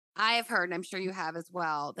I have heard, and I'm sure you have as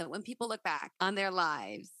well, that when people look back on their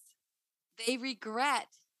lives, they regret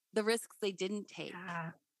the risks they didn't take.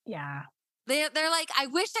 Yeah. They're like, I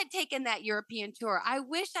wish I'd taken that European tour. I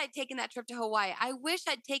wish I'd taken that trip to Hawaii. I wish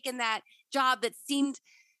I'd taken that job that seemed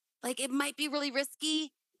like it might be really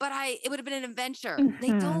risky, but it would have been an adventure.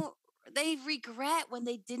 They regret when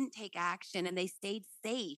they didn't take action and they stayed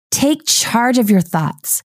safe. Take charge of your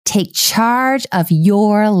thoughts. Take charge of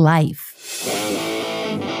your life.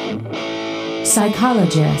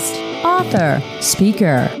 Psychologist, author,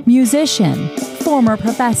 speaker, musician, former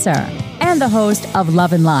professor, and the host of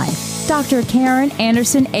Love and Life, Dr. Karen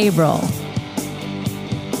Anderson Averill.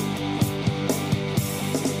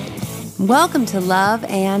 Welcome to Love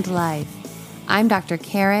and Life. I'm Dr.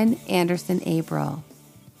 Karen Anderson Averill.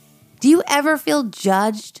 Do you ever feel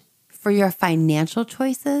judged for your financial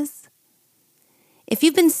choices? If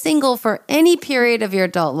you've been single for any period of your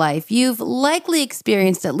adult life, you've likely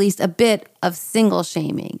experienced at least a bit of single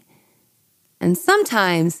shaming. And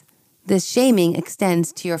sometimes this shaming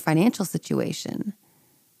extends to your financial situation.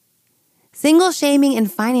 Single shaming and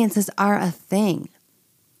finances are a thing.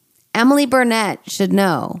 Emily Burnett should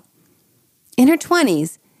know. In her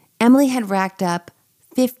 20s, Emily had racked up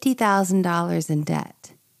 $50,000 in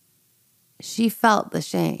debt. She felt the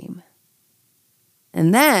shame.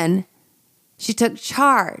 And then she took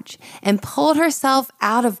charge and pulled herself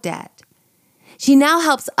out of debt. She now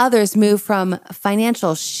helps others move from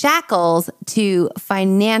financial shackles to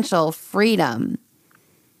financial freedom.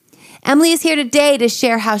 Emily is here today to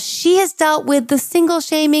share how she has dealt with the single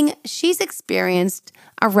shaming she's experienced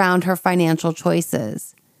around her financial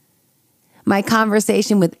choices. My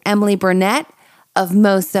conversation with Emily Burnett of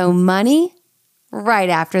Moso Money right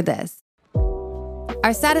after this.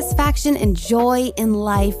 Our satisfaction and joy in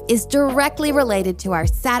life is directly related to our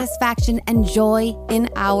satisfaction and joy in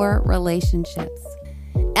our relationships.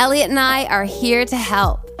 Elliot and I are here to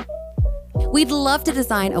help. We'd love to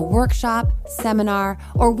design a workshop, seminar,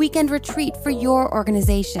 or weekend retreat for your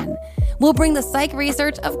organization. We'll bring the psych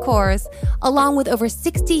research, of course, along with over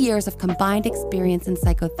 60 years of combined experience in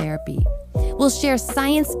psychotherapy. We'll share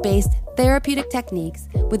science-based therapeutic techniques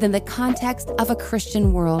within the context of a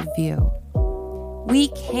Christian worldview. We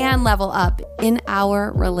can level up in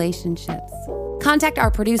our relationships. Contact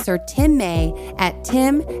our producer, Tim May, at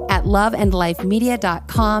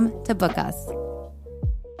tim@loveandlifemedia.com to book us.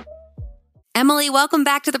 Emily, welcome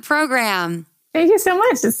back to the program. Thank you so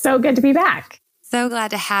much. It's so good to be back. So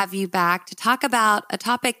glad to have you back to talk about a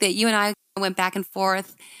topic that you and I went back and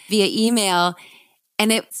forth via email.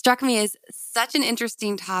 And it struck me as such an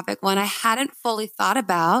interesting topic, one I hadn't fully thought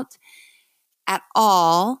about at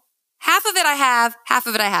all. Half of it I have, half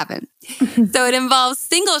of it I haven't. So it involves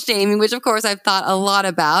single shaming, which of course I've thought a lot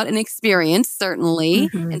about and experienced certainly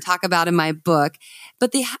and talk about in my book.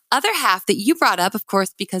 But the other half that you brought up, of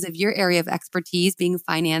course, because of your area of expertise being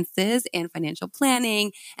finances and financial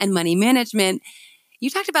planning and money management, you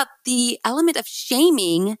talked about the element of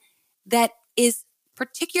shaming that is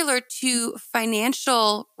particular to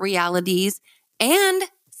financial realities and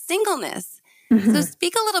singleness. So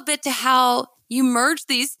speak a little bit to how you merged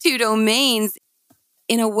these two domains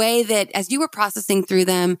in a way that, as you were processing through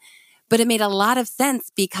them, but it made a lot of sense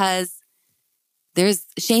because there's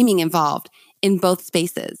shaming involved in both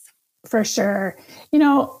spaces. For sure. You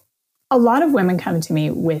know, a lot of women come to me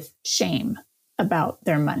with shame about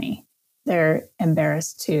their money. They're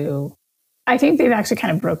embarrassed I think they've actually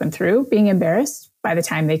kind of broken through being embarrassed by the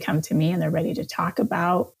time they come to me and they're ready to talk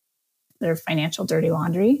about their financial dirty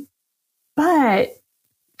laundry. But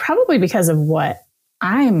probably because of what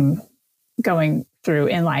I'm going through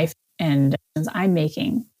in life and I'm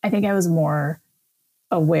making, I think I was more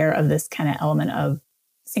aware of this kind of element of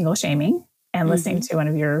single shaming, and listening to one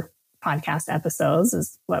of your podcast episodes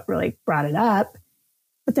is what really brought it up.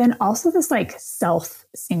 But then also this like self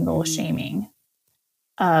single shaming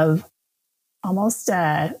of almost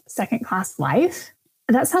a second class life.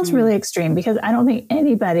 That sounds really extreme because I don't think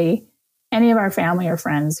any of our family or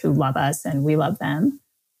friends who love us and we love them,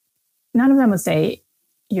 none of them would say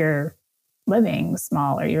you're living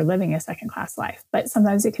small or you're living a second class life, but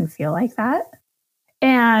sometimes it can feel like that.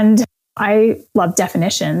 And I love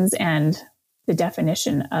definitions, and the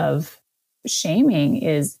definition of shaming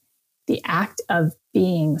is the act of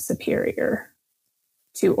being superior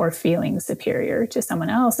to or feeling superior to someone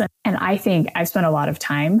else. And I think I've spent a lot of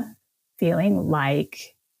time feeling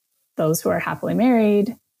like those who are happily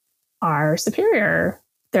married are superior.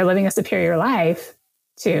 They're living a superior life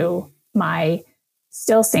to my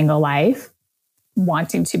still single life,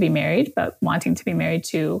 wanting to be married, but wanting to be married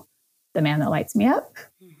to the man that lights me up.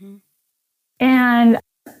 And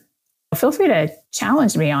Feel free to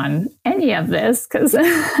challenge me on any of this because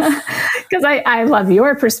I love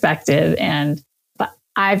your perspective. But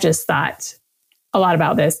I've just thought a lot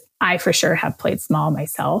about this. I for sure have played small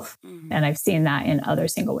myself, and I've seen that in other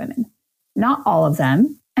single women. Not all of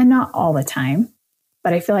them and not all the time,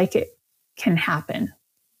 but I feel like it can happen.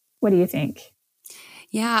 What do you think?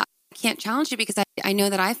 Yeah, I can't challenge you because I know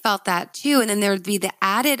that I felt that too. And then there would be the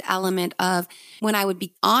added element of when I would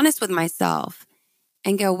be honest with myself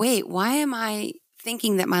and go, wait, why am I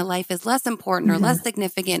thinking that my life is less important or less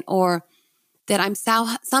significant, or that I'm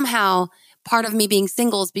somehow part of me being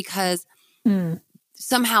single is because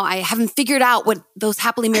somehow I haven't figured out what those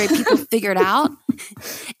happily married people figured out.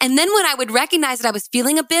 And then when I would recognize that I was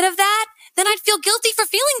feeling a bit of that, then I'd feel guilty for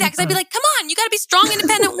feeling that because I'd be like, come on, you got to be a strong,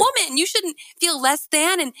 independent woman. You shouldn't feel less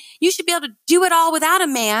than, and you should be able to do it all without a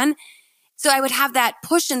man. So I would have that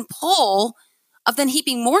push and pull of then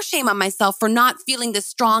heaping more shame on myself for not feeling this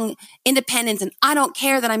strong independence. And I don't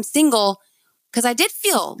care that I'm single because I did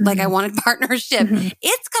feel like I wanted partnership.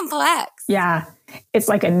 It's complex. Yeah. It's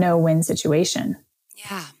like a no-win situation.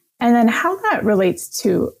 Yeah. And then how that relates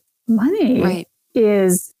to money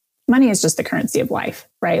is money is just the currency of life,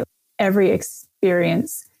 right? Every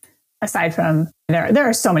experience, aside from there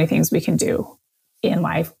are so many things we can do in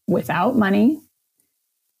life without money,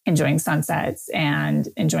 enjoying sunsets and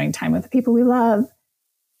enjoying time with the people we love.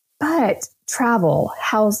 But travel,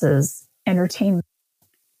 houses, entertainment,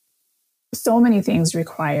 so many things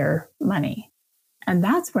require money. And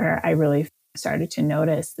that's where I really started to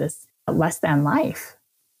notice this less than life.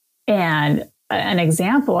 And an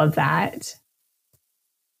example of that,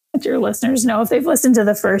 let your listeners know if they've listened to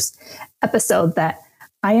the first episode that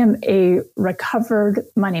I am a recovered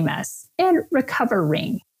money mess and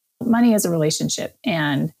recovering. Money is a relationship,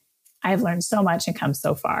 and I've learned so much and come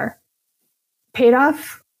so far. Paid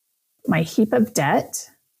off my heap of debt,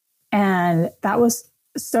 and that was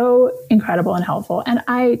so incredible and helpful. And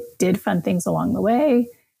I did fun things along the way.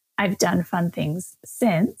 I've done fun things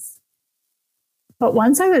since. But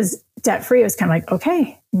once I was debt-free, it was kind of like,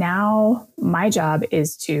 okay, now my job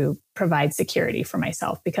is to provide security for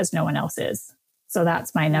myself because no one else is. So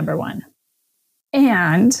that's my number one.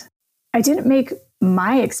 And I didn't make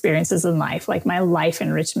my experiences in life, like my life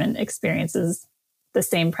enrichment experiences, the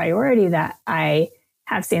same priority that I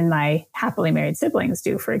have seen my happily married siblings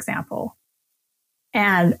do, for example.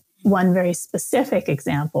 And one very specific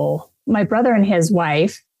example, my brother and his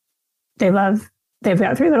wife, they've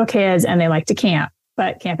got 3 little kids and they like to camp,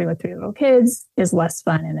 but camping with 3 little kids is less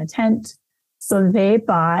fun in a tent. So they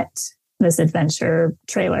bought this adventure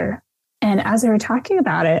trailer. And as they were talking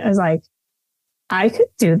about it, I was like, I could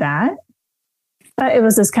do that. But it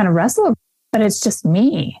was this kind of wrestle, but it's just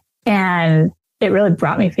me. And it really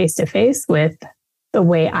brought me face to face with the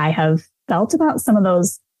way I have felt about some of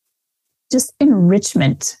those just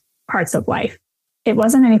enrichment parts of life. It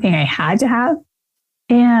wasn't anything I had to have.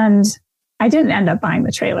 And I didn't end up buying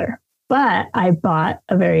the trailer, but I bought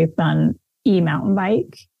a very fun e-mountain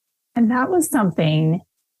bike. And that was something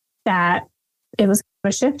that it was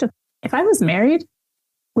a shift. If I was married,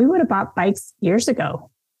 we would have bought bikes years ago.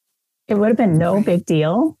 It would have been no big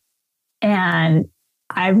deal. And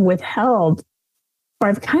I've withheld, or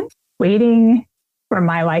I've kind of waiting for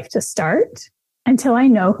my life to start until I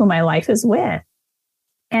know who my life is with.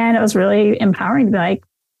 And it was really empowering to be like,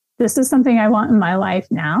 this is something I want in my life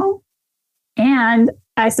now. And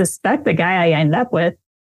I suspect the guy I end up with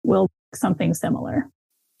will do something similar.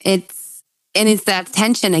 It's that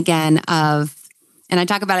tension again of, and I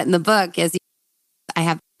talk about it in the book, as I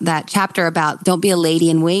have that chapter about don't be a lady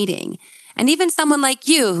in waiting. And even someone like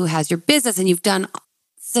you who has your business and you've done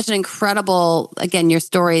such an incredible, again, your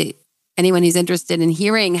story, anyone who's interested in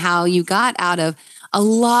hearing how you got out of a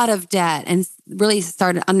lot of debt and really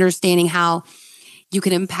started understanding how you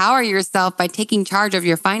can empower yourself by taking charge of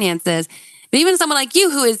your finances. But even someone like you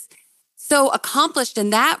who is so accomplished in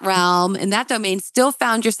that realm, in that domain, still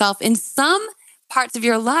found yourself in some parts of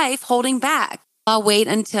your life holding back. I'll wait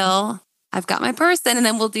until I've got my person and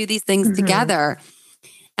then we'll do these things together.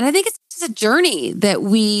 And I think it's just a journey that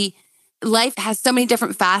life has so many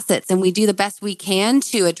different facets and we do the best we can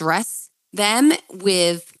to address them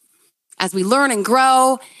as we learn and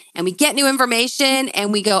grow and we get new information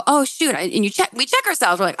and we go, oh shoot. And we check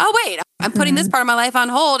ourselves. We're like, oh wait, I'm putting this part of my life on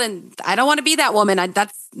hold and I don't want to be that woman.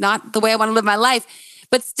 That's not the way I want to live my life.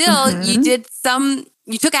 But still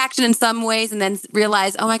you took action in some ways and then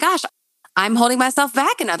realized, oh my gosh, I'm holding myself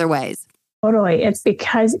back in other ways. Totally. It's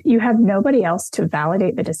because you have nobody else to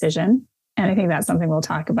validate the decision. And I think that's something we'll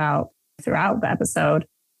talk about throughout the episode.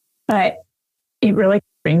 But it really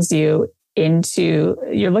brings you into,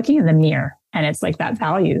 you're looking in the mirror And it's like that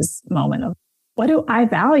values moment of what do I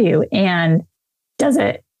value? And does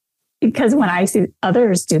it, because when I see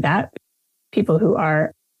others do that, people who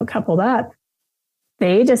are coupled up,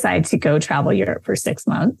 they decide to go travel Europe for 6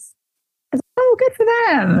 months. It's, oh, good for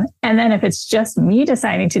them. And then if it's just me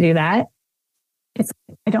deciding to do that, it's,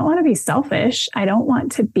 I don't want to be selfish. I don't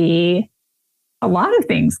want to be, a lot of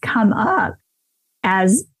things come up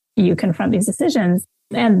as you confront these decisions.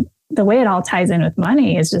 And the way it all ties in with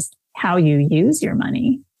money is just how you use your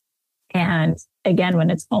money. And again, when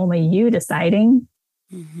it's only you deciding,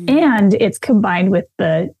 and it's combined with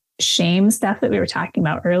the shame stuff that we were talking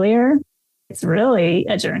about earlier, it's really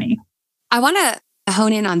a journey. I want to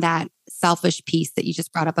hone in on that selfish piece that you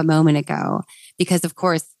just brought up a moment ago, because of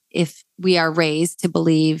course, if we are raised to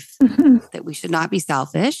believe that we should not be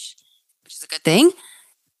selfish, which is a good thing,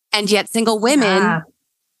 and yet single women,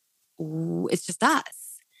 it's just us.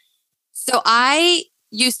 So I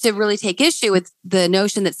used to really take issue with the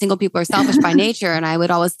notion that single people are selfish by nature. And I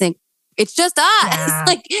would always think, it's just us. Yeah.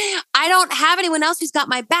 Like, I don't have anyone else who's got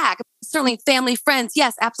my back. Certainly family, friends.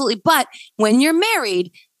 Yes, absolutely. But when you're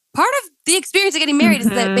married, part of the experience of getting married is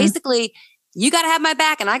that basically you got to have my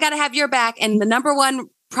back and I got to have your back. And the number one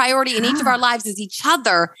priority in each of our lives is each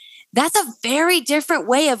other. That's a very different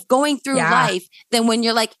way of going through life than when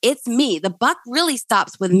you're like, it's me. The buck really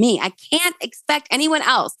stops with me. I can't expect anyone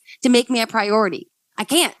else to make me a priority. I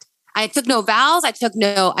can't. I took no vows. I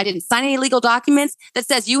didn't sign any legal documents that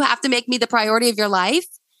says you have to make me the priority of your life.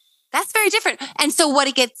 That's very different. And so what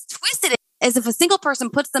it gets twisted is if a single person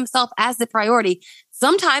puts themselves as the priority,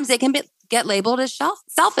 sometimes they can get labeled as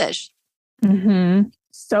selfish.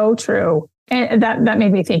 So true. And that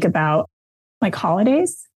made me think about like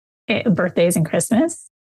holidays, birthdays and Christmas.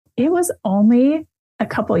 It was only a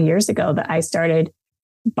couple of years ago that I started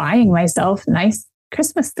buying myself nice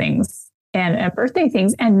Christmas things and birthday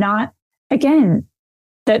things, and not, again,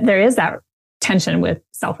 that there is that tension with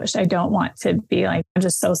selfish. I don't want to be like, I'm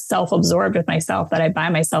just so self-absorbed with myself that I buy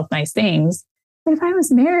myself nice things. But if I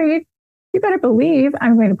was married, you better believe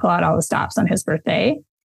I'm going to pull out all the stops on his birthday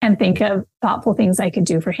and think of thoughtful things I could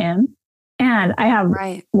do for him. And I have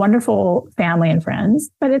wonderful family and friends,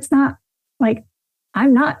 but it's not like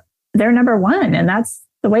I'm not their number one, and that's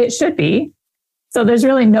the way it should be. So there's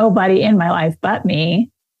really nobody in my life but me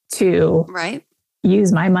to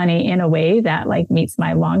use my money in a way that like meets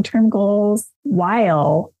my long-term goals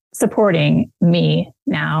while supporting me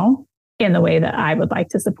now in the way that I would like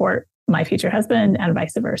to support my future husband and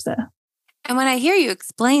vice versa. And when I hear you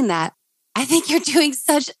explain that, I think you're doing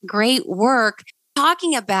such great work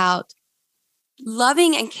talking about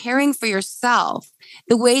loving and caring for yourself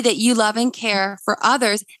the way that you love and care for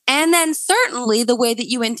others. And then certainly the way that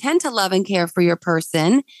you intend to love and care for your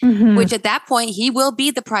person, which at that point, he will be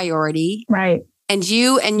the priority. Right. And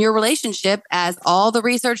you and your relationship, as all the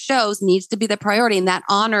research shows, needs to be the priority. And that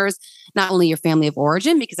honors not only your family of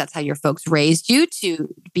origin, because that's how your folks raised you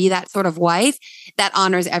to be that sort of wife, that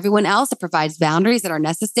honors everyone else. It provides boundaries that are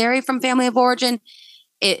necessary from family of origin.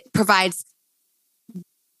 It provides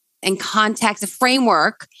and context, a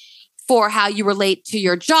framework for how you relate to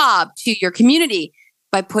your job, to your community,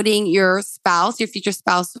 by putting your spouse, your future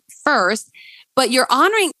spouse first. But you're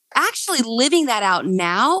honoring, actually living that out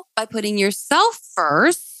now by putting yourself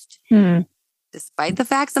first, despite the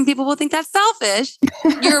fact some people will think that's selfish.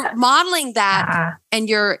 You're modeling that and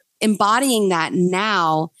you're embodying that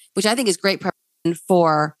now, which I think is great preparation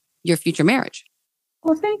for your future marriage.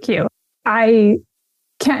 Well, thank you. I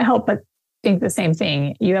can't help but think the same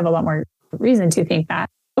thing. You have a lot more reason to think that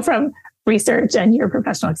from research and your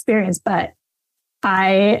professional experience, but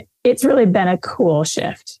it's really been a cool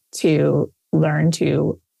shift to learning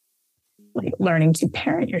to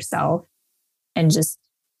parent yourself and just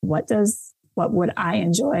what would I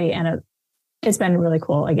enjoy? And it's been really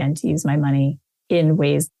cool again to use my money in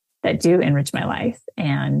ways that do enrich my life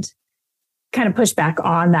and kind of push back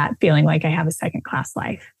on that feeling like I have a second class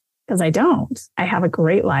life, because I don't. I have a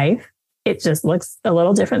great life. It just looks a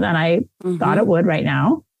little different than I thought it would right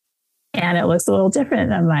now. And it looks a little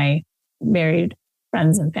different than my married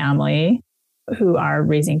friends and family who are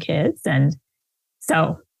raising kids. And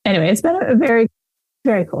so anyway, it's been a very,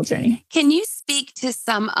 very cool journey. Can you speak to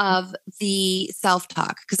some of the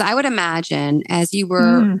self-talk? Because I would imagine as you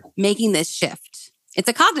were making this shift, it's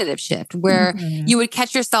a cognitive shift where you would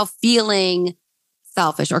catch yourself feeling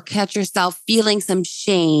selfish or catch yourself feeling some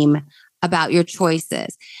shame about your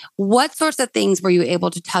choices. What sorts of things were you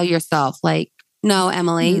able to tell yourself? Like, no,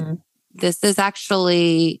 Emily, this is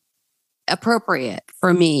actually appropriate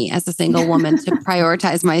for me as a single woman to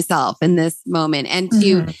prioritize myself in this moment and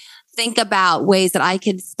to think about ways that I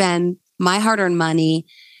could spend my hard-earned money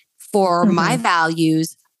for my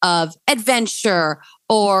values of adventure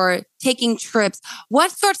or taking trips.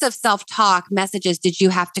 What sorts of self-talk messages did you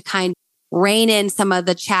have to kind of rein in some of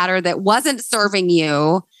the chatter that wasn't serving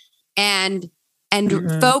you and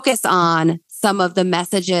focus on some of the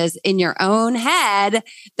messages in your own head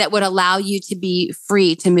that would allow you to be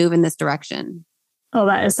free to move in this direction? Oh,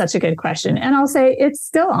 that is such a good question. And I'll say it's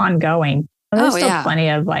still ongoing. There's still plenty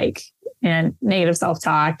of negative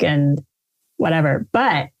self-talk and whatever,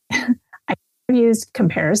 but I used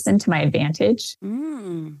comparison to my advantage.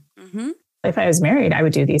 If I was married, I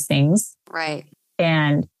would do these things. Right.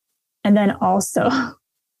 And then also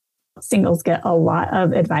singles get a lot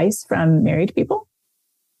of advice from married people.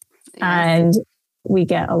 Yes. And we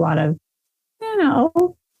get a lot of,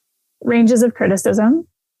 ranges of criticism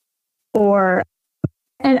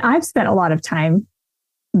and I've spent a lot of time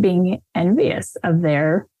being envious of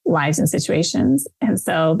their lives and situations. And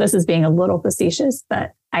so this is being a little facetious,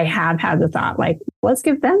 but I have had the thought, let's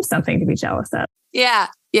give them something to be jealous of. Yeah.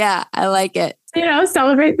 Yeah. I like it.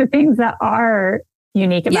 Celebrate the things that are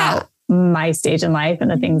unique about my stage in life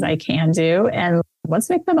and the things I can do. And let's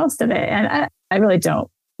make the most of it. And I really don't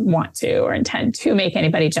want to or intend to make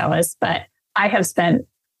anybody jealous, but I have spent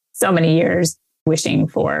so many years wishing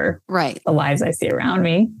for the lives I see around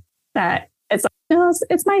me that it's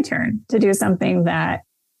my turn to do something that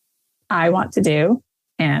I want to do.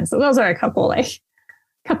 And so those are a couple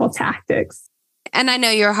tactics. And I know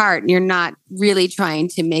your heart, and you're not really trying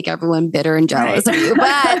to make everyone bitter and jealous of you,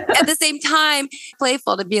 but at the same time,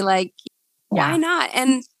 playful to be like, why not?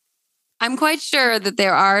 And I'm quite sure that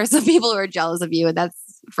there are some people who are jealous of you, and that's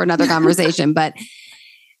for another conversation. But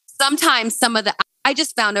sometimes I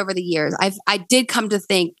just found over the years, I did come to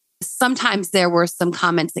think sometimes there were some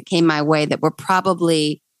comments that came my way that were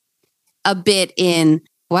probably a bit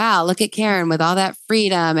wow, look at Karen with all that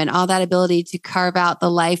freedom and all that ability to carve out the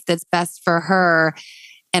life that's best for her.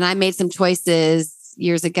 And I made some choices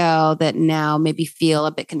years ago that now maybe feel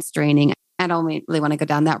a bit constraining. I don't really want to go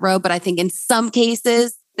down that road, but I think in some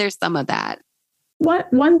cases, there's some of that.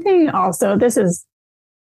 One thing also, this is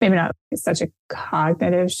maybe not such a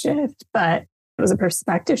cognitive shift, but it was a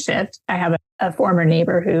perspective shift. I have a former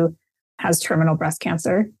neighbor who has terminal breast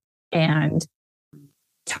cancer, and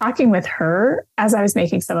talking with her as I was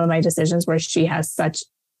making some of my decisions where she has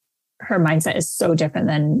her mindset is so different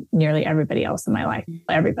than nearly everybody else in my life,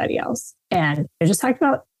 everybody else. And I just talked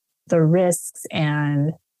about the risks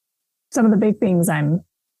and some of the big things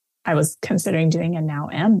I was considering doing and now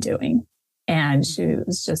am doing. And she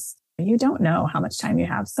was just, you don't know how much time you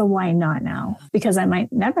have. So why not now? Because I might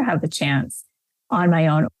never have the chance on my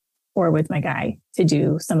own or with my guy to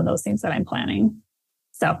do some of those things that I'm planning.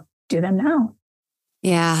 So do them now.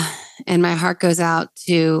 Yeah. And my heart goes out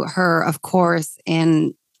to her, of course.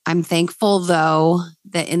 And I'm thankful, though,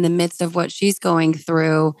 that in the midst of what she's going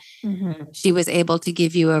through, she was able to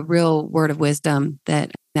give you a real word of wisdom. That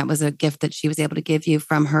was a gift that she was able to give you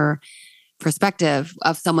from her perspective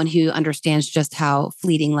of someone who understands just how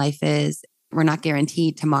fleeting life is. We're not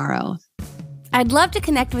guaranteed tomorrow. I'd love to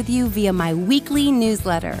connect with you via my weekly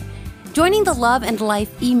newsletter. Joining the Love and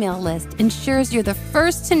Life email list ensures you're the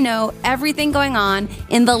first to know everything going on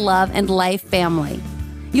in the Love and Life family.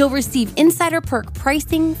 You'll receive insider perk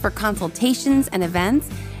pricing for consultations and events,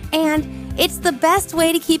 and it's the best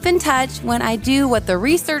way to keep in touch when I do what the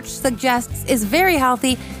research suggests is very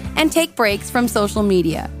healthy and take breaks from social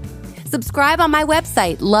media. Subscribe on my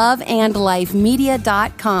website,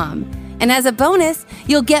 loveandlifemedia.com. And as a bonus,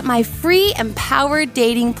 you'll get my free Empowered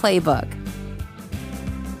Dating Playbook.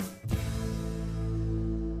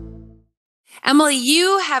 Emily,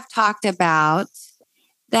 you have talked about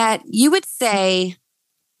that you would say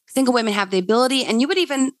single women have the ability, and you would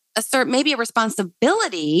even assert maybe a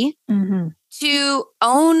responsibility to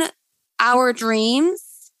own our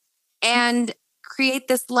dreams and create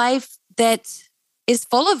this life that is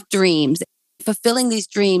full of dreams, fulfilling these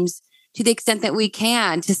dreams to the extent that we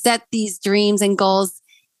can, to set these dreams and goals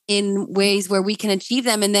in ways where we can achieve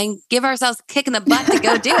them and then give ourselves a kick in the butt to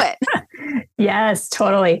go do it. Yes,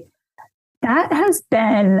 totally. That has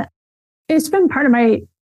been, it's been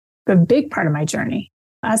a big part of my journey.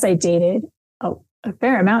 As I dated a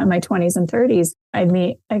fair amount in my 20s and 30s, I'd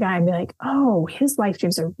meet a guy and be like, oh, his life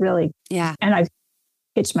dreams are really, and I'd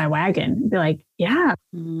hitch my wagon and be like, yeah,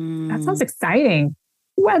 that sounds exciting.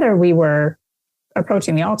 Whether we were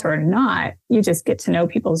approaching the altar or not, you just get to know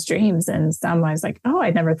people's dreams. And some I was like, oh, I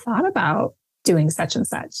never thought about doing such and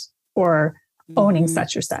such or owning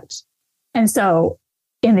such or such. And so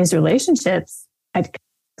in these relationships, I'd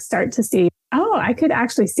start to see, oh, I could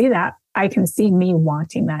actually see that. I can see me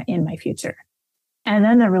wanting that in my future. And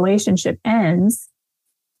then the relationship ends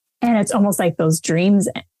And it's almost like those dreams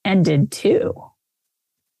ended too.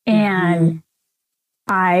 And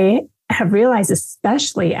I have realized,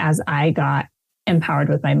 especially as I got empowered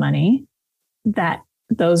with my money, that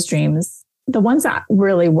those dreams, the ones that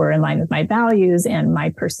really were in line with my values and my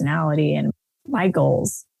personality and my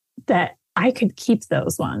goals, that I could keep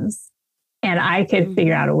those ones and I could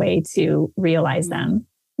figure out a way to realize them,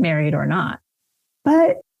 married or not.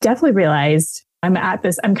 But definitely realized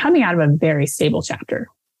I'm coming out of a very stable chapter.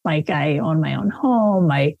 Like I own my own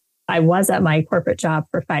home. I was at my corporate job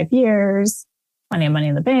for 5 years, plenty of money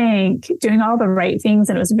in the bank, doing all the right things.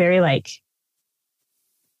 And it was very like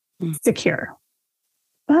secure.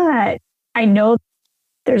 But I know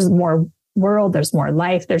there's more world, there's more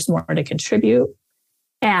life, there's more to contribute.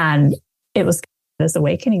 And it was this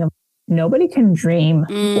awakening of nobody can dream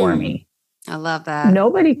for me. I love that.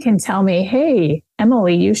 Nobody can tell me, hey,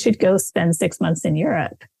 Emily, you should go spend 6 months in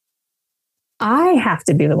Europe. I have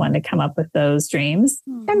to be the one to come up with those dreams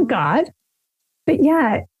and God. But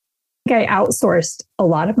yeah, I outsourced a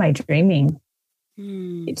lot of my dreaming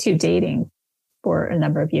to dating for a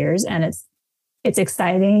number of years. And it's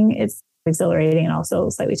exciting. It's exhilarating and also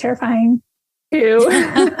slightly terrifying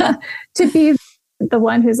to be the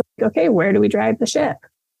one who's like, okay, where do we drive the ship?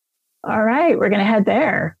 All right, we're going to head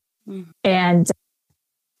there. And,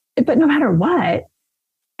 but no matter what,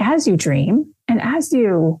 as you dream and as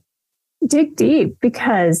you dig deep,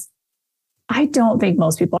 because I don't think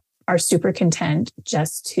most people are super content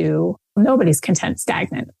nobody's content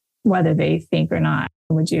stagnant, whether they think or not.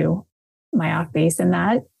 Am I off base in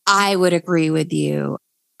that? I would agree with you.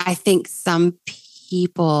 I think some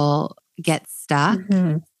people get stuck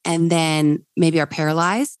and then maybe are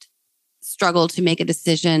paralyzed, struggle to make a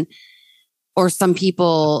decision, or some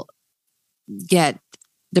people get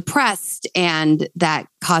depressed and that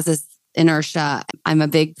causes inertia. I'm a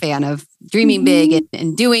big fan of dreaming big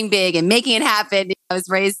and doing big and making it happen. I was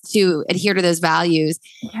raised to adhere to those values.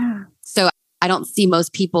 Yeah. So I don't see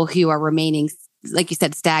most people who are remaining, like you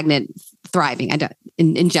said, stagnant, thriving. I don't,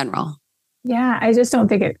 in general. Yeah. I just don't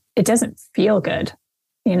think it doesn't feel good,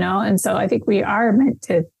 And so I think we are meant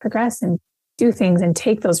to progress and do things and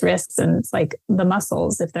take those risks. And it's like the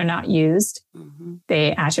muscles, if they're not used,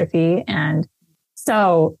 they atrophy. And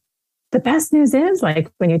so the best news is,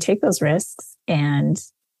 like, when you take those risks and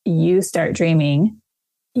you start dreaming,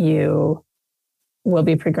 you will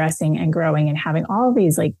be progressing and growing and having all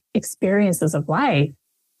these like experiences of life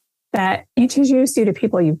that introduce you to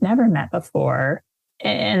people you've never met before.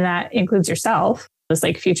 And that includes yourself, this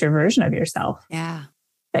like future version of yourself. Yeah.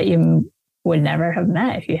 That you would never have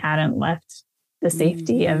met if you hadn't left the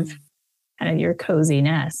safety of kind of your cozy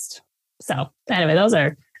nest. So anyway, those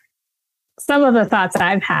are some of the thoughts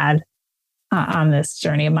I've had on this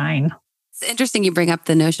journey of mine. It's interesting you bring up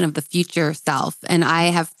the notion of the future self. And I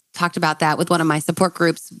have talked about that with one of my support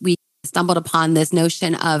groups. We stumbled upon this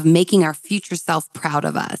notion of making our future self proud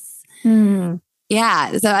of us.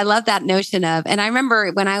 Yeah. So I love that notion of, and I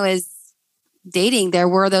remember when I was dating, there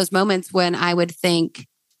were those moments when I would think,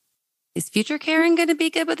 is future Karen going to be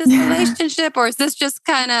good with this relationship? Or is this just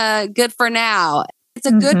kind of good for now? It's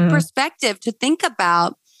a good perspective to think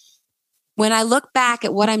about. When I look back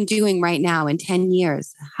at what I'm doing right now in 10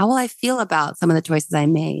 years, how will I feel about some of the choices I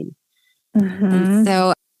made? And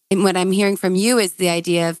so what I'm hearing from you is the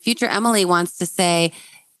idea of future Emily wants to say,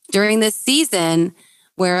 during this season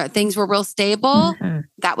where things were real stable,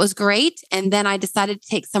 that was great. And then I decided to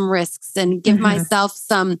take some risks and give myself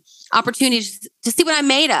some opportunities to see what I'm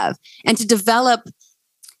made of and to develop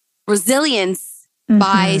resilience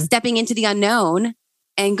by stepping into the unknown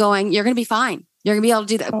and going, you're going to be fine. You're going to be able to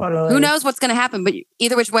do that. Totally. Who knows what's going to happen, but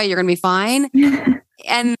either which way, you're going to be fine.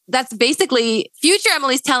 And that's basically future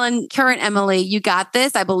Emily's telling current Emily, you got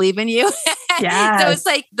this. I believe in you. Yes. So it's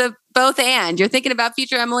like the both and. You're thinking about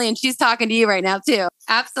future Emily and she's talking to you right now too.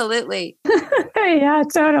 Absolutely. Yeah,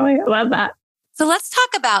 totally. I love that. So let's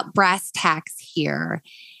talk about brass tacks here.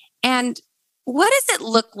 And what does it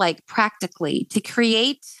look like practically to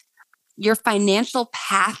create your financial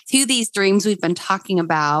path to these dreams we've been talking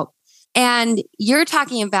about? And you're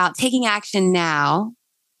talking about taking action now,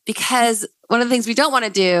 because one of the things we don't want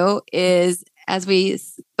to do is, as we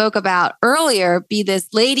spoke about earlier, be this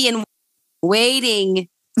lady in waiting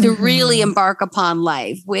to really embark upon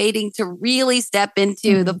life, waiting to really step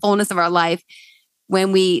into the fullness of our life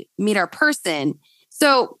when we meet our person.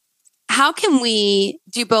 So how can we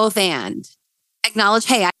do both and acknowledge,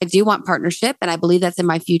 hey, I do want partnership and I believe that's in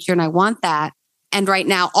my future and I want that. And right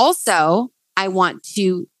now also, I want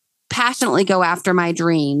to passionately go after my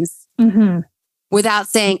dreams without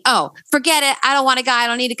saying, oh, forget it. I don't want a guy. I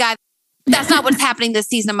don't need a guy. That's not what's happening this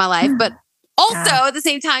season of my life. But Also, at the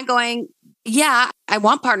same time going, yeah, I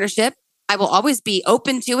want partnership. I will always be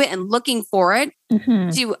open to it and looking for it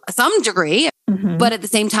to some degree. But at the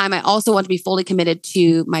same time, I also want to be fully committed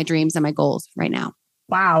to my dreams and my goals right now.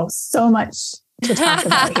 Wow. So much to talk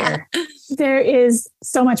about here. There is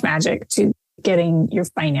so much magic to getting your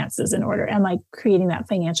finances in order and like creating that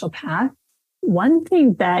financial path. One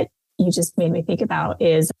thing that you just made me think about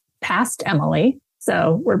is past Emily.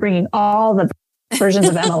 So we're bringing all the versions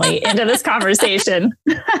of Emily into this conversation.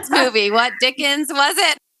 This movie, what Dickens was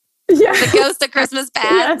it? Yeah. The Ghost of Christmas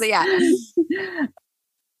Past. Yes. Yeah.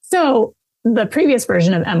 So the previous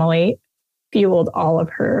version of Emily fueled all of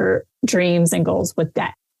her dreams and goals with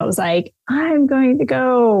debt. I was like, I'm going to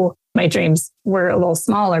go. My dreams were a little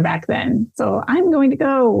smaller back then. So I'm going to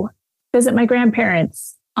go visit my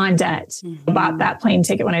grandparents on debt. I bought that plane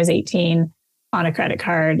ticket when I was 18 on a credit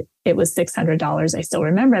card. It was $600. I still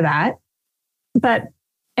remember that. But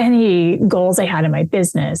any goals I had in my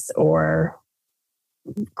business or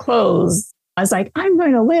clothes, I was like, I'm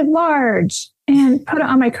going to live large and put it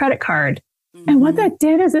on my credit card. And what that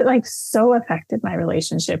did is it like so affected my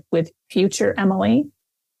relationship with future Emily,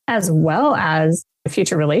 as well as a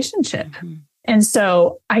future relationship. And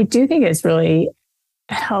so I do think it's really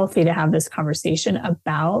healthy to have this conversation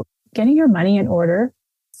about getting your money in order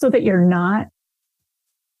so that you're not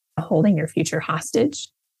holding your future hostage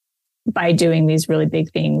by doing these really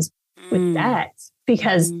big things with debt,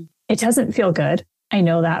 because it doesn't feel good. I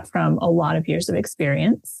know that from a lot of years of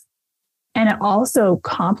experience. And it also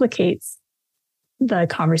complicates the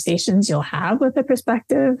conversations you'll have with a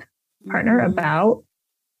prospective partner about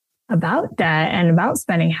debt and about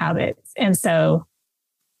spending habits. And so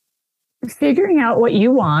figuring out what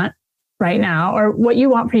you want right now or what you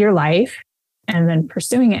want for your life and then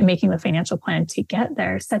pursuing it and making the financial plan to get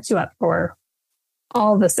there sets you up for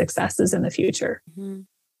all the successes in the future.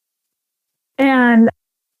 And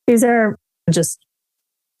these are just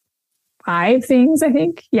 5 things, I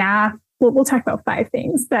think. Yeah, we'll talk about 5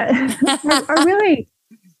 things that are really,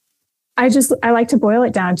 I like to boil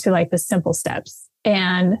it down to like the simple steps.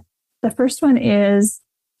 And the first one is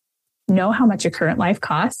know how much your current life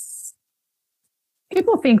costs.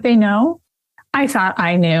 People think they know. I thought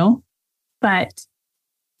I knew. But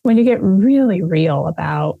when you get really real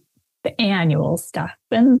about the annual stuff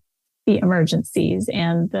and the emergencies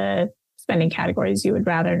and the spending categories you would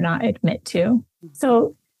rather not admit to.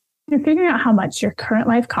 So you're figuring out how much your current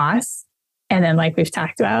life costs. And then, like we've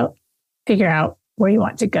talked about, figure out where you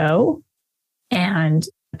want to go and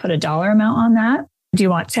put a dollar amount on that. Do you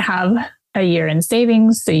want to have a year in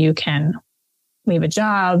savings so you can leave a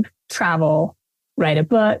job, travel, write a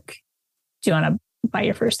book? Do you want to buy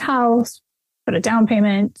your first house, put a down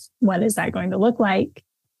payment? What is that going to look like?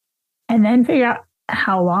 And then figure out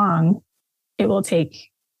how long it will take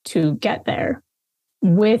to get there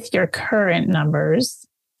with your current numbers.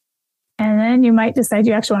 And then you might decide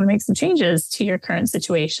you actually want to make some changes to your current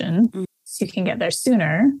situation so you can get there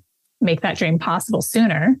sooner, make that dream possible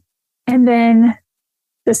sooner. And then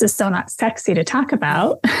this is so not sexy to talk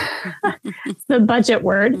about, it's the budget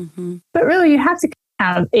word, but really you have to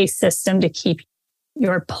have a system to keep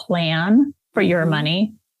your plan for your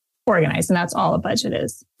money organized. And that's all a budget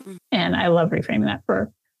is. And I love reframing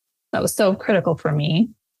that was so critical for me.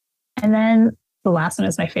 And then the last one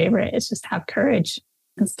is my favorite. It's just have courage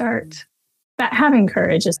and start. That having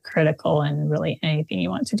courage is critical in really anything you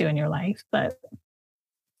want to do in your life. But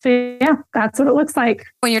so yeah, that's what it looks like.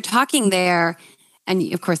 When you're talking there, and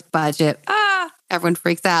of course, budget, everyone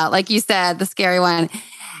freaks out. Like you said, the scary one.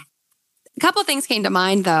 A couple of things came to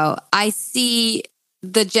mind though. I see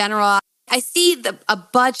a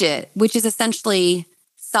budget, which is essentially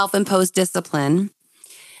self-imposed discipline.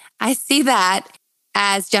 I see that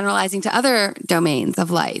as generalizing to other domains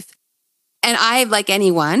of life. And I, like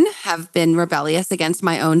anyone, have been rebellious against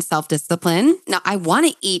my own self-discipline. Now, I want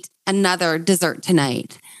to eat another dessert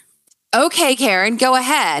tonight. Okay, Karen, go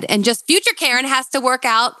ahead. And just future Karen has to work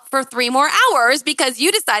out for 3 more hours because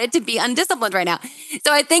you decided to be undisciplined right now.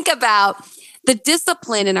 So I think about the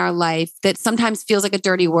discipline in our life that sometimes feels like a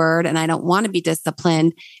dirty word, and I don't want to be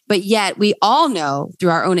disciplined. But yet we all know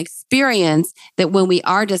through our own experience that when we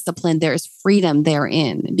are disciplined, there is freedom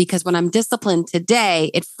therein. Because when I'm disciplined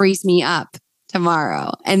today, it frees me up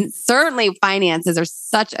tomorrow. And certainly finances are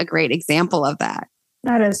such a great example of that.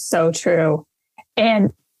 That is so true.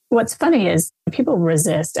 And what's funny is people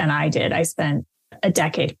resist, and I did. I spent a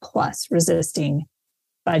decade plus resisting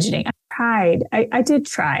budgeting. I did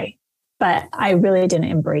try, but I really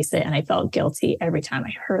didn't embrace it. And I felt guilty every time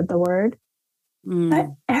I heard the word. But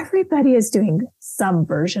everybody is doing some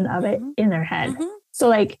version of it in their head. So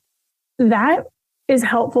like that is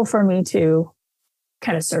helpful for me to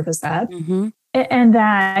kind of surface that. Mm-hmm. And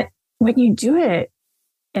that when you do it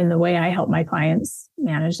in the way I help my clients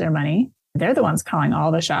manage their money, they're the ones calling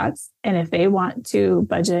all the shots. And if they want to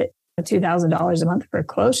budget $2,000 a month for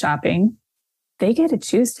clothes shopping, they get to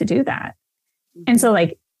choose to do that. And so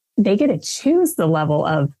like they get to choose the level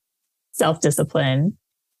of self-discipline.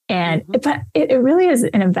 And but it really is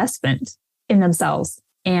an investment in themselves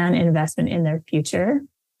and an investment in their future.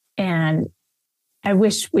 And I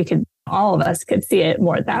wish all of us could see it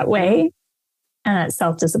more that way. And that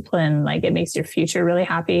self-discipline, like it makes your future really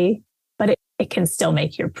happy, but it can still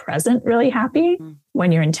make your present really happy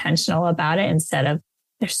when you're intentional about it instead of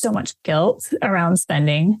there's so much guilt around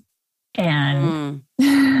spending. And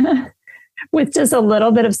with just a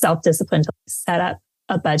little bit of self-discipline to set up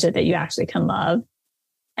a budget that you actually can love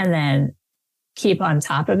and then keep on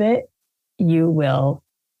top of it, you will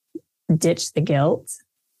ditch the guilt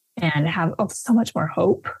and have so much more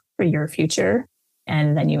hope for your future.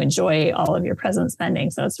 And then you enjoy all of your present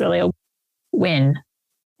spending. So it's really a win.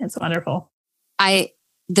 It's wonderful.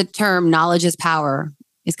 The term knowledge is power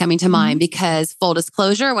is coming to mind because full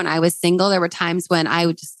disclosure, when I was single, there were times when I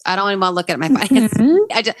don't even want to look at my finances.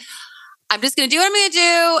 I'm just going to do what I'm going to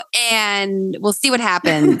do and we'll see what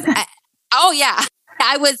happens.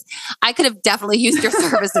 I could have definitely used your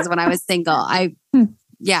services when I was single.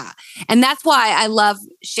 Yeah. And that's why I love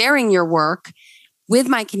sharing your work with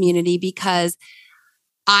my community because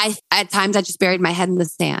at times I just buried my head in the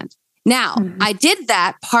sand. Now, I did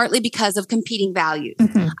that partly because of competing values.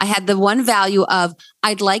 I had the one value of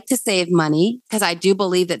I'd like to save money because I do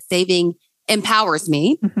believe that saving empowers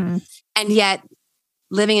me. And yet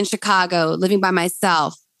living in Chicago, living by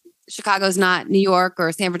myself, Chicago's not New York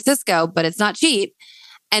or San Francisco, but it's not cheap.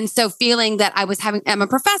 And so feeling that I'm a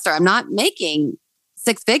professor, I'm not making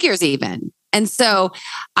six figures even. And so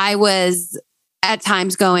I was at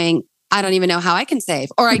times going, I don't even know how I can save.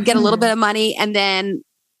 Or I'd get a little bit of money and then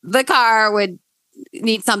the car would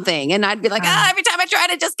need something. And I'd be like, every time I try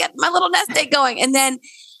to just get my little nest egg going. And then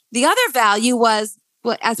the other value was,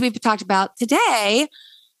 as we've talked about today,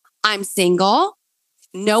 I'm single.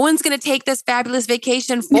 No one's going to take this fabulous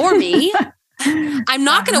vacation for me. I'm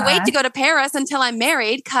not going to wait to go to Paris until I'm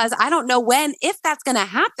married because I don't know if that's going to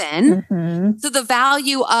happen. So the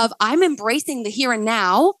value of I'm embracing the here and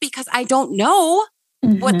now because I don't know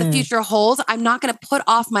what the future holds. I'm not going to put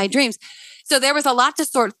off my dreams. So there was a lot to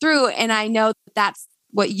sort through. And I know that's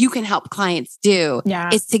what you can help clients do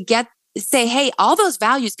is to say, hey, all those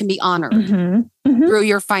values can be honored through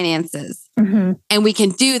your finances. And we can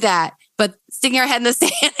do that. But sticking our head in the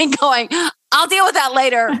sand and going, I'll deal with that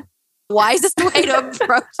later. Wisest way to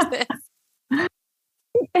approach this.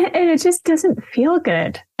 And it just doesn't feel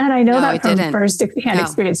good. And I know that from first-hand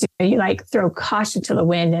experience, you like throw caution to the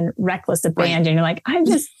wind and reckless abandon. You're like, I'm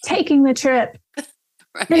just taking the trip.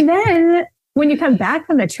 And then when you come back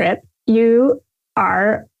from the trip, you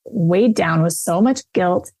are weighed down with so much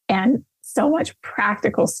guilt and so much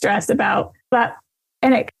practical stress about that.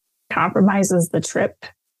 And it compromises the trip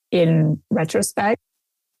in retrospect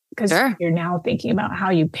because you're now thinking about how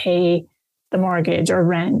you pay the mortgage or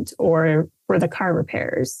rent or for the car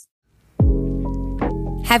repairs.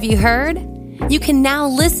 Have you heard? You can now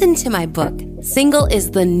listen to my book, Single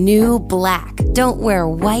is the New Black. Don't wear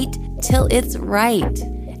white till it's right.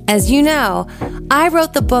 As you know, I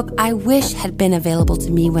wrote the book I wish had been available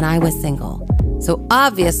to me when I was single. So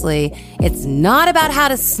obviously, it's not about how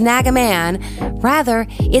to snag a man. Rather,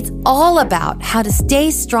 it's all about how to stay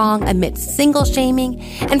strong amidst single shaming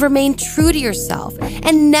and remain true to yourself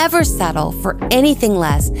and never settle for anything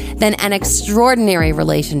less than an extraordinary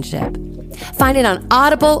relationship. Find it on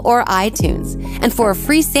Audible or iTunes. And for a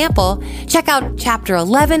free sample, check out Chapter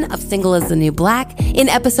 11 of Single is the New Black in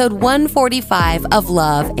episode 145 of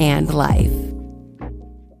Love and Life.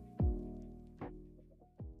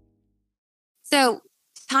 So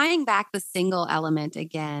tying back the single element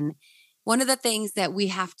again, one of the things that we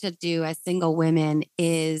have to do as single women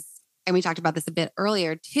is, and we talked about this a bit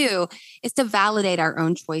earlier too, is to validate our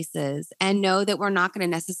own choices and know that we're not going to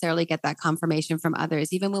necessarily get that confirmation from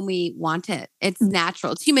others, even when we want it. It's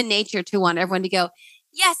natural. It's human nature to want everyone to go,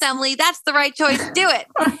 yes, Emily, that's the right choice. Do it.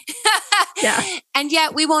 And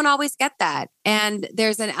yet we won't always get that. And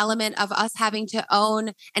there's an element of us having to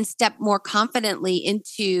own and step more confidently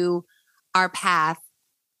into our path.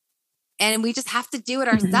 And we just have to do it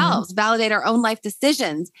ourselves, validate our own life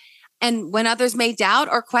decisions. And when others may doubt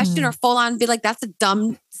or question or full on be like, that's a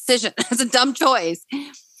dumb decision. That's a dumb choice.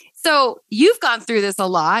 So you've gone through this a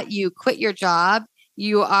lot. You quit your job.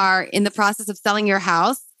 You are in the process of selling your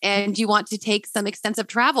house and you want to take some extensive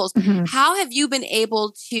travels. How have you been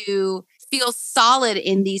able to feel solid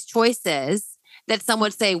in these choices that someone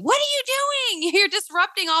would say, what are you doing? You're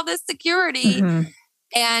disrupting all this security. Mm-hmm.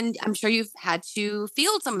 And I'm sure you've had to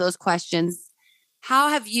field some of those questions. How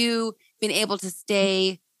have you been able to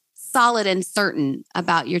stay solid and certain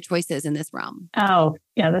about your choices in this realm? Oh,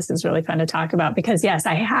 yeah, this is really fun to talk about because yes,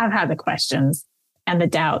 I have had the questions and the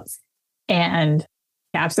doubts, and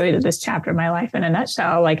absolutely this chapter of my life in a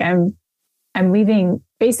nutshell. Like I'm leaving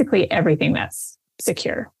basically everything that's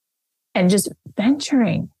secure and just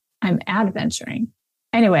venturing. I'm adventuring.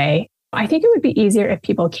 Anyway, I think it would be easier if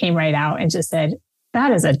people came right out and just said,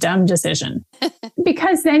 that is a dumb decision.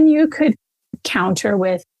 Because then you could counter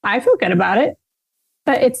with, I feel good about it.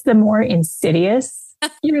 But it's the more insidious.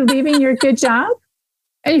 You're leaving your good job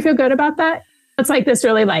and you feel good about that. It's like this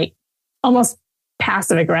really like almost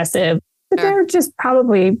passive aggressive, but they're just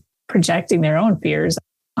probably projecting their own fears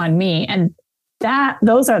on me. And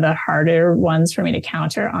those are the harder ones for me to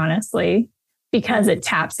counter, honestly, because it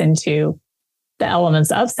taps into the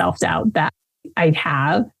elements of self-doubt that I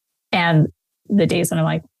have. And the days when I'm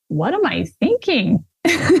like, what am I thinking?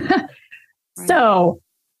 Right. So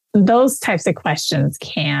those types of questions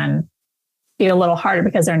can be a little harder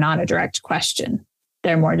because they're not a direct question.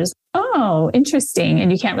 They're more just, oh, interesting.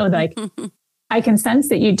 And you can't really be like, I can sense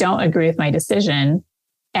that you don't agree with my decision.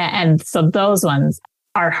 And so those ones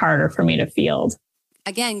are harder for me to field.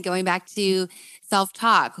 Again, going back to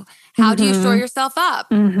self-talk, how do you shore yourself up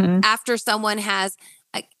after someone has,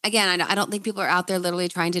 again, I don't think people are out there literally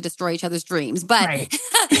trying to destroy each other's dreams, but right.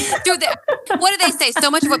 What do they say?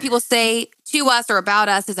 So much of what people say to us or about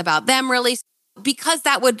us is about them, really, because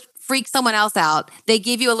that would freak someone else out. They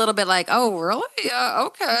give you a little bit like, oh, really? Yeah,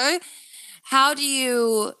 okay. How do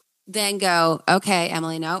you then go, okay,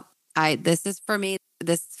 Emily, no, this is for me.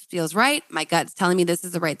 This feels right. My gut's telling me this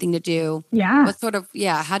is the right thing to do. Yeah. What sort of,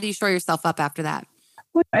 how do you shore yourself up after that?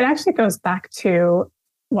 Well, it actually goes back to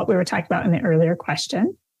what we were talking about in the earlier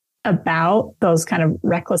question about those kind of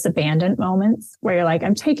reckless abandon moments where you're like,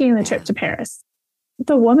 I'm taking the trip to Paris.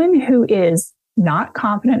 The woman who is not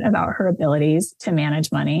confident about her abilities to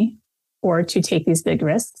manage money or to take these big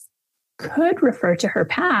risks could refer to her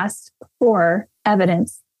past for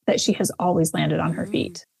evidence that she has always landed on her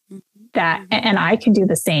feet. And I can do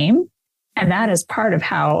the same. And that is part of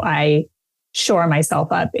how I shore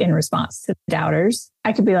myself up in response to doubters.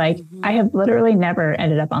 I could be like, I have literally never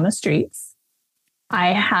ended up on the streets. I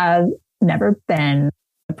have never been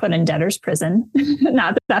put in debtor's prison.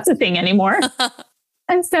 Not that that's a thing anymore.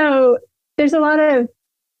 And so there's a lot of,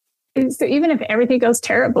 so even if everything goes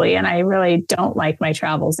terribly and I really don't like my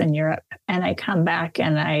travels in Europe and I come back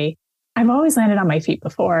and I've always landed on my feet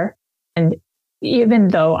before. And even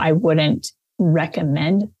though I wouldn't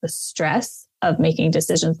recommend the stress of making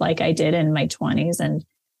decisions like I did in my 20s and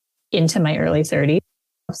into my early 30s,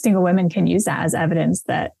 single women can use that as evidence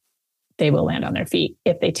that they will land on their feet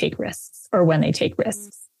if they take risks or when they take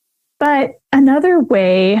risks. But another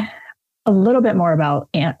way, a little bit more about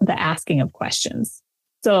the asking of questions.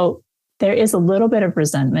 So there is a little bit of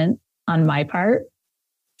resentment on my part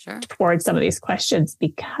towards some of these questions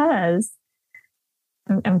because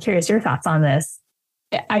I'm curious your thoughts on this.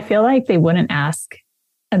 I feel like they wouldn't ask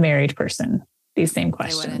a married person these same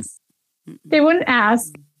questions. They wouldn't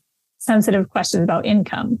ask sensitive questions about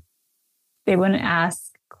income. They wouldn't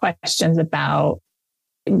ask questions about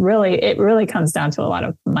it really comes down to a lot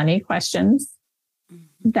of money questions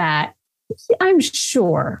that I'm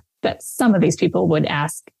sure that some of these people would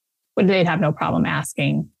ask, they'd have no problem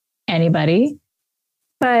asking anybody.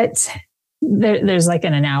 But there's like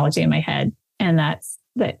an analogy in my head. And that's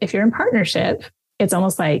that if you're in partnership, it's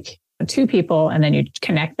almost like two people and then you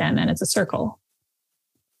connect them and it's a circle.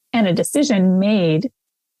 And a decision made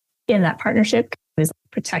in that partnership is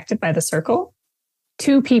protected by the circle.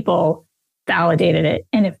 Two people validated it.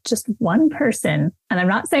 And if just one person, and I'm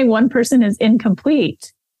not saying one person is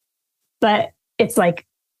incomplete, but it's like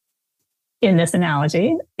in this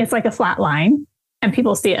analogy, it's like a flat line and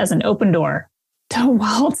people see it as an open door to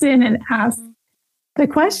waltz in and ask the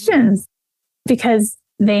questions because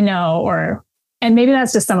they know, and maybe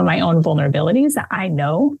that's just some of my own vulnerabilities that I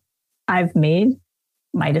know I've made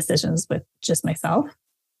my decisions with just myself.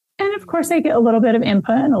 And of course I get a little bit of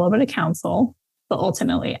input and a little bit of counsel, but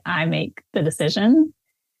ultimately I make the decision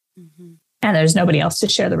and there's nobody else to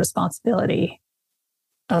share the responsibility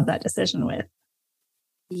of that decision with.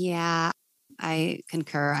 Yeah, I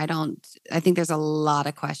concur. I think there's a lot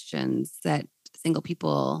of questions that single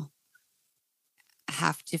people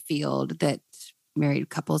have to field that married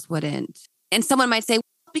couples wouldn't. And someone might say,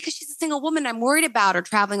 well, because she's a single woman, I'm worried about her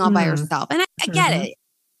traveling all by herself. And I get it.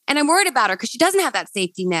 And I'm worried about her because she doesn't have that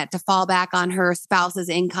safety net to fall back on her spouse's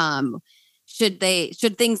income. should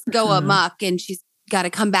things go amok and she's got to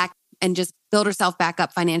come back and just build herself back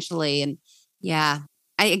up financially. And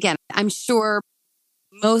I'm sure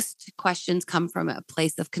most questions come from a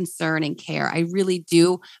place of concern and care. I really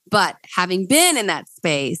do. But having been in that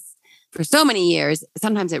space for so many years,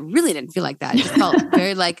 sometimes it really didn't feel like that. It just felt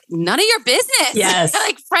very like none of your business. Yes.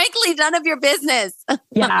 Like, frankly, none of your business.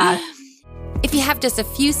 Yeah. If you have just a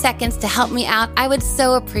few seconds to help me out, I would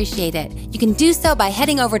so appreciate it. You can do so by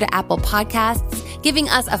heading over to Apple Podcasts, giving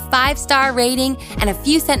us a 5-star rating and a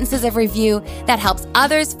few sentences of review that helps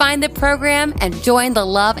others find the program and join the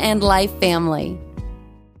Love and Life family.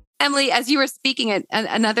 Emily, as you were speaking,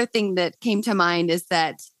 another thing that came to mind is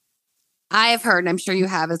that I have heard, and I'm sure you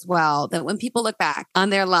have as well, that when people look back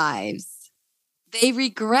on their lives, they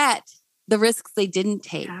regret the risks they didn't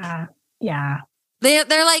take. Yeah. They're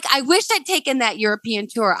like, I wish I'd taken that European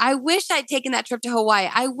tour. I wish I'd taken that trip to Hawaii.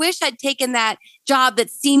 I wish I'd taken that job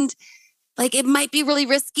that seemed like it might be really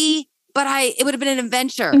risky, but it would have been an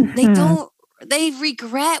adventure. Mm-hmm. They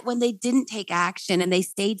regret when they didn't take action and they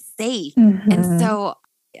stayed safe. Mm-hmm. And so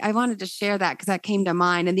I wanted to share that because that came to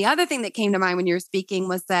mind. And the other thing that came to mind when you were speaking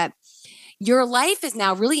was that your life is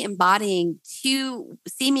now really embodying two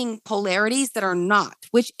seeming polarities that are not,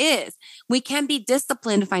 which is we can be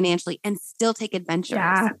disciplined financially and still take adventures.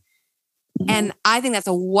 Yeah. And I think that's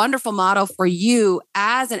a wonderful model for you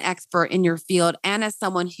as an expert in your field and as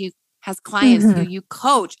someone who has clients who you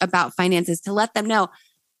coach about finances to let them know,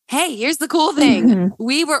 hey, here's the cool thing.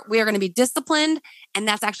 We are going to be disciplined, and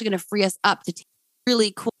that's actually going to free us up to take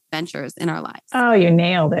really cool adventures in our lives. Oh, you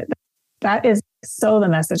nailed it. That is so the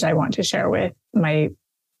message I want to share with my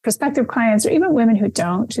prospective clients, or even women who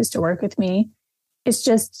don't choose to work with me. It's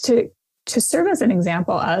just to serve as an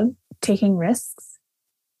example of taking risks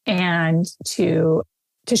and to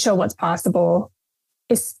show what's possible,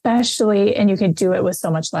 especially, and you can do it with so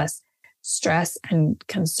much less stress and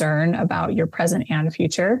concern about your present and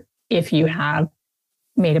future if you have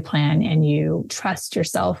made a plan and you trust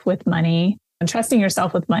yourself with money. And trusting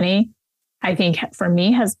yourself with money, I think for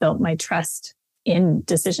me, has built my trust in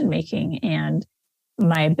decision making and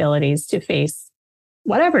my abilities to face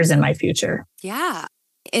whatever's in my future. Yeah.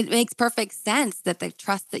 It makes perfect sense that the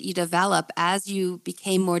trust that you develop as you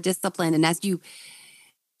became more disciplined and as you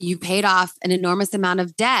paid off an enormous amount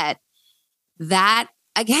of debt, that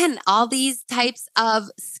again, all these types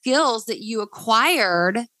of skills that you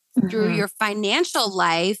acquired through your financial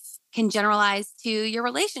life can generalize to your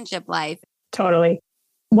relationship life. Totally.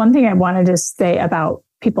 One thing I wanted to say about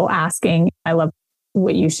people asking, I love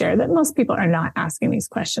what you share, that most people are not asking these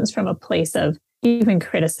questions from a place of even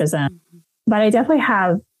criticism. But I definitely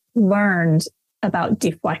have learned about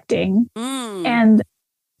deflecting and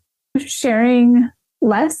sharing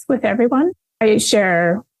less with everyone. I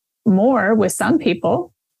share more with some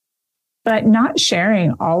people, but not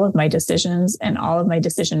sharing all of my decisions and all of my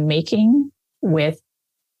decision making with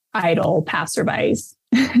idle passerbys.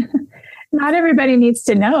 Not everybody needs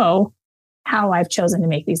to know how I've chosen to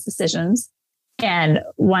make these decisions. And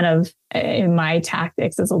one of my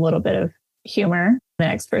tactics is a little bit of humor. The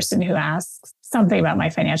next person who asks something about my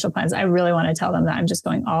financial plans, I really want to tell them that I'm just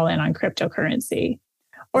going all in on cryptocurrency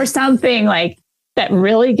or something like that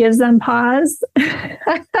really gives them pause.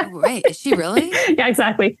 Right. Is she really? Yeah,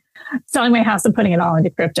 exactly. Selling my house and putting it all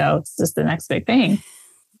into crypto. It's just the next big thing.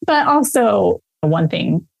 But also one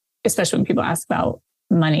thing, especially when people ask about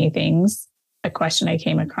money things, a question I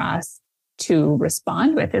came across to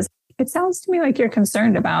respond with is, it sounds to me like you're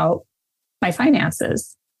concerned about my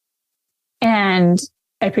finances. And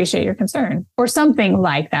I appreciate your concern, or something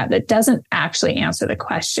like that, that doesn't actually answer the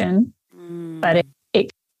question, but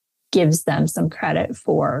it gives them some credit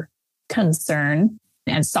for concern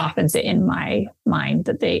and softens it in my mind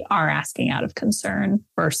that they are asking out of concern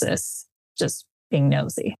versus just being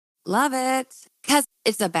nosy. Love it. Because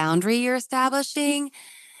it's a boundary you're establishing.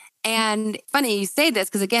 And funny you say this,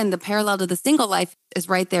 because again, the parallel to the single life is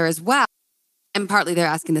right there as well. And partly they're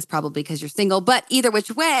asking this probably because you're single, but either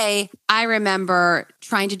which way, I remember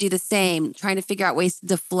trying to do the same, trying to figure out ways to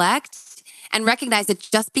deflect and recognize that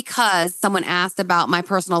just because someone asked about my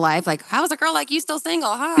personal life, like, how's a girl like you still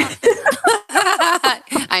single? Huh?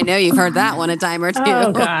 I know you've heard that one a time or two.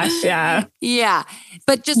 Oh gosh, yeah. Yeah.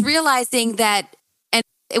 But just realizing that, and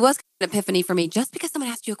it was an epiphany for me, just because someone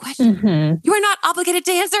asked you a question, you are not obligated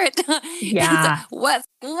to answer it. Yeah.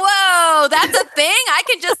 Whoa, that's a thing? I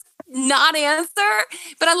can just not answer.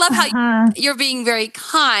 But I love how you're being very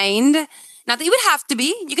kind. Not that you would have to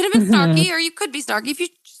be. You could have been snarky, or you could be snarky if you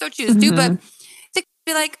so choose to. But to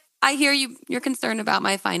be like, I hear you. You're concerned about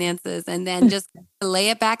my finances, and then just lay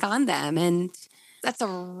it back on them. And That's a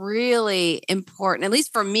really important, at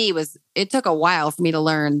least for me, it took a while for me to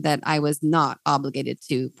learn that I was not obligated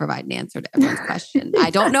to provide an answer to everyone's question.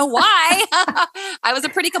 I don't know why. I was a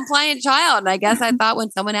pretty compliant child. And I guess I thought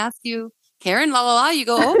when someone asked you, Karen, la, la, la, you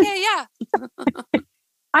go, okay, yeah.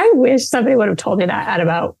 I wish somebody would have told me that at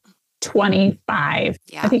about 25.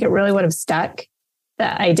 Yeah. I think it really would have stuck,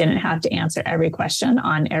 that I didn't have to answer every question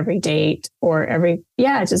on every date or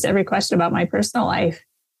just every question about my personal life.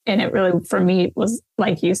 And it really, for me, was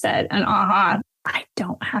like you said, an aha. I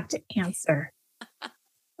don't have to answer. It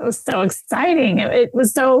was so exciting. It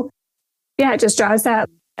was so, it just draws that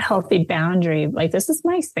healthy boundary. Like, this is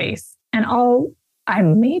my space, and I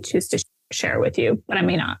may choose to share with you, but I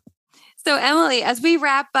may not. So Emily, as we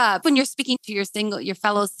wrap up, when you're speaking to your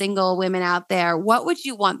fellow single women out there, what would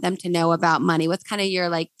you want them to know about money? What's kind of your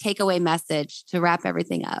takeaway message to wrap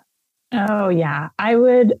everything up? Oh yeah. I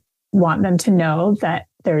would want them to know that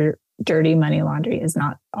their dirty money laundry is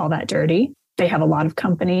not all that dirty. They have a lot of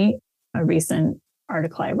company. A recent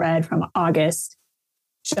article I read from August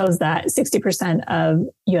shows that 60% of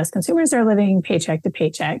US consumers are living paycheck to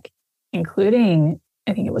paycheck, including,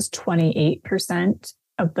 I think it was 28%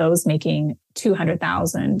 of those making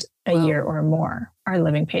 $200,000 a year or more are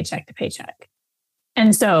living paycheck to paycheck.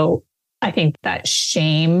 And so I think that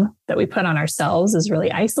shame that we put on ourselves is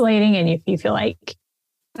really isolating. And if you feel like,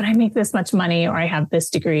 but I make this much money, or I have this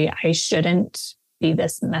degree, I shouldn't be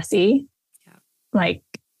this messy. Yeah.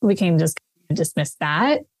 We can just dismiss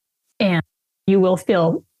that, and you will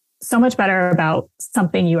feel so much better about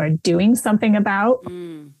something you are doing something about.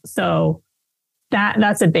 So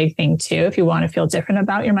that's a big thing too. If you want to feel different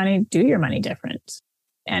about your money, do your money different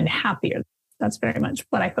and happier. That's very much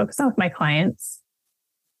what I focus on with my clients.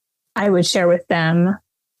 I would share with them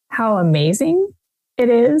how amazing it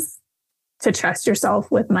is to trust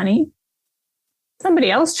yourself with money.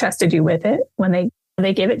 Somebody else trusted you with it when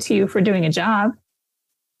they gave it to you for doing a job,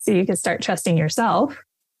 so you can start trusting yourself.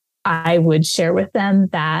 I would share with them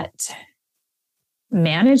that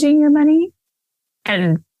managing your money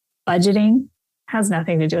and budgeting has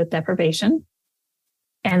nothing to do with deprivation,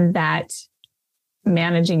 and that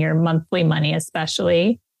managing your monthly money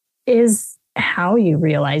especially is how you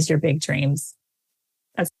realize your big dreams.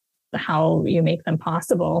 That's how you make them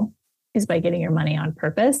possible, is by getting your money on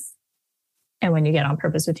purpose. And when you get on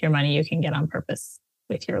purpose with your money, you can get on purpose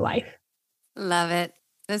with your life. Love it.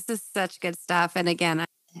 This is such good stuff. And again, I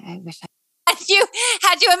wish I had you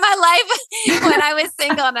in my life when I was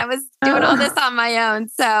single and I was doing all this on my own.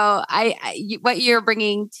 So what you're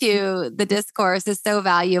bringing to the discourse is so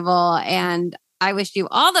valuable. And I wish you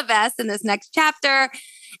all the best in this next chapter.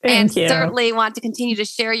 Thank you. Certainly want to continue to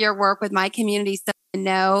share your work with my community, so they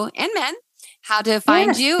know, and men, how to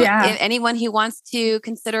find you. Yeah. If anyone who wants to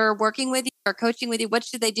consider working with you or coaching with you, what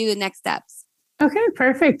should they do in next steps? Okay,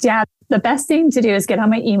 perfect. Yeah. The best thing to do is get on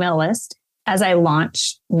my email list as I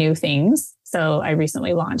launch new things. So I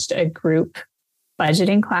recently launched a group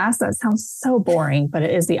budgeting class. That sounds so boring, but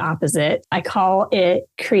it is the opposite. I call it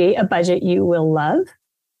Create a Budget You Will Love.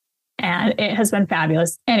 And it has been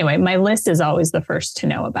fabulous. Anyway, my list is always the first to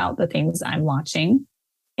know about the things I'm launching.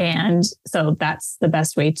 And so that's the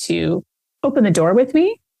best way to open the door with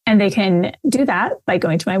me. And they can do that by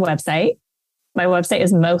going to my website. My website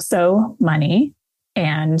is Moso Money,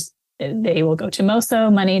 and they will go to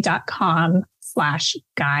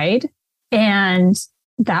mosomoney.com/guide. And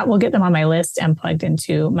that will get them on my list and plugged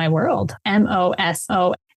into my world.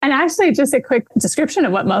 MOSO. And actually, just a quick description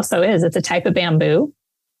of what Moso is. It's a type of bamboo.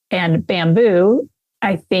 And bamboo,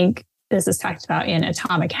 I think this is talked about in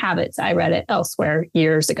Atomic Habits. I read it elsewhere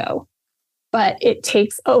years ago. But it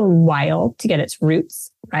takes a while to get its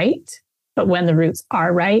roots right. But when the roots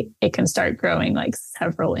are right, it can start growing like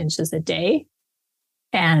several inches a day.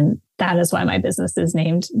 And that is why my business is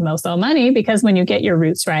named Moso Money, because when you get your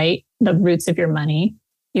roots right, the roots of your money,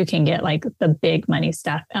 you can get like the big money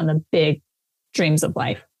stuff and the big dreams of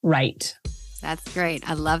life right. That's great.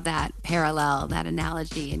 I love that parallel, that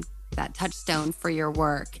analogy, and that touchstone for your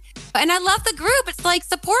work. And I love the group. It's like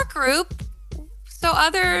support group. So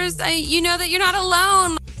others, you know that you're not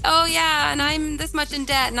alone. Oh yeah, and I'm this much in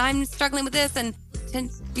debt and I'm struggling with this, and to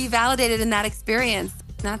be validated in that experience.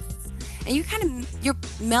 And you're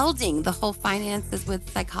melding the whole finances with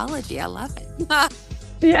psychology. I love it.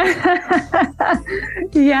 Yeah.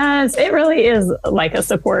 Yes, it really is like a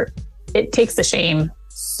support. It takes the shame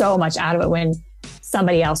so much out of it when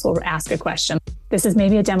somebody else will ask a question. This is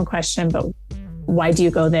maybe a dumb question, but why do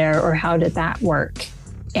you go there? Or how did that work?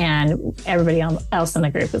 And everybody else in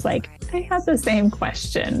the group is like, I have the same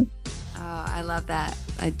question. I love that.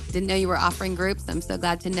 I didn't know you were offering groups. I'm so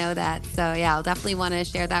glad to know that. So yeah, I'll definitely want to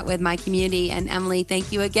share that with my community. And Emily,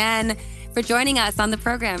 thank you again for joining us on the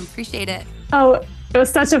program. Appreciate it. Oh, it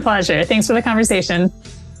was such a pleasure. Thanks for the conversation.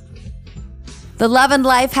 The love and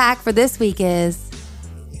life hack for this week is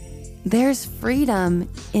there's freedom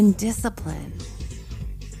in discipline.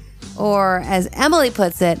 Or as Emily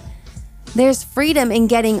puts it, there's freedom in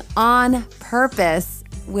getting on purpose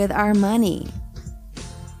with our money.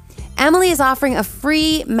 Emily is offering a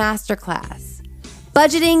free masterclass,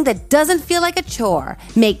 budgeting that doesn't feel like a chore.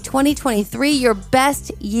 Make 2023 your best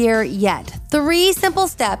year yet. 3 simple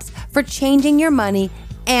steps for changing your money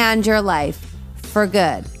and your life for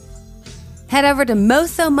good. Head over to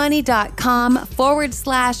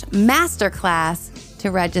mosomoney.com/masterclass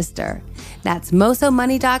to register. That's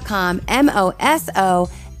mosomoney.com,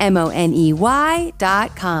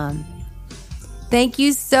 mosomoney.com. Thank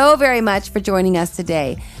you so very much for joining us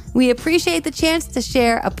today. We appreciate the chance to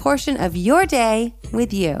share a portion of your day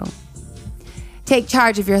with you. Take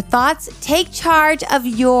charge of your thoughts. Take charge of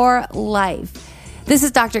your life. This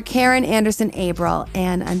is Dr. Karen Anderson Abril,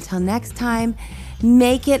 and until next time,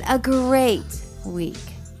 make it a great week.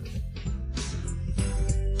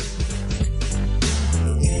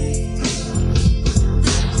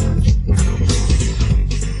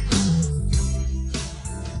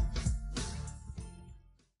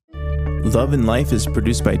 Love and Life is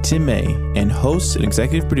produced by Tim May and host and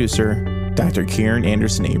executive producer, Dr. Karen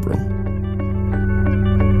Anderson Abril.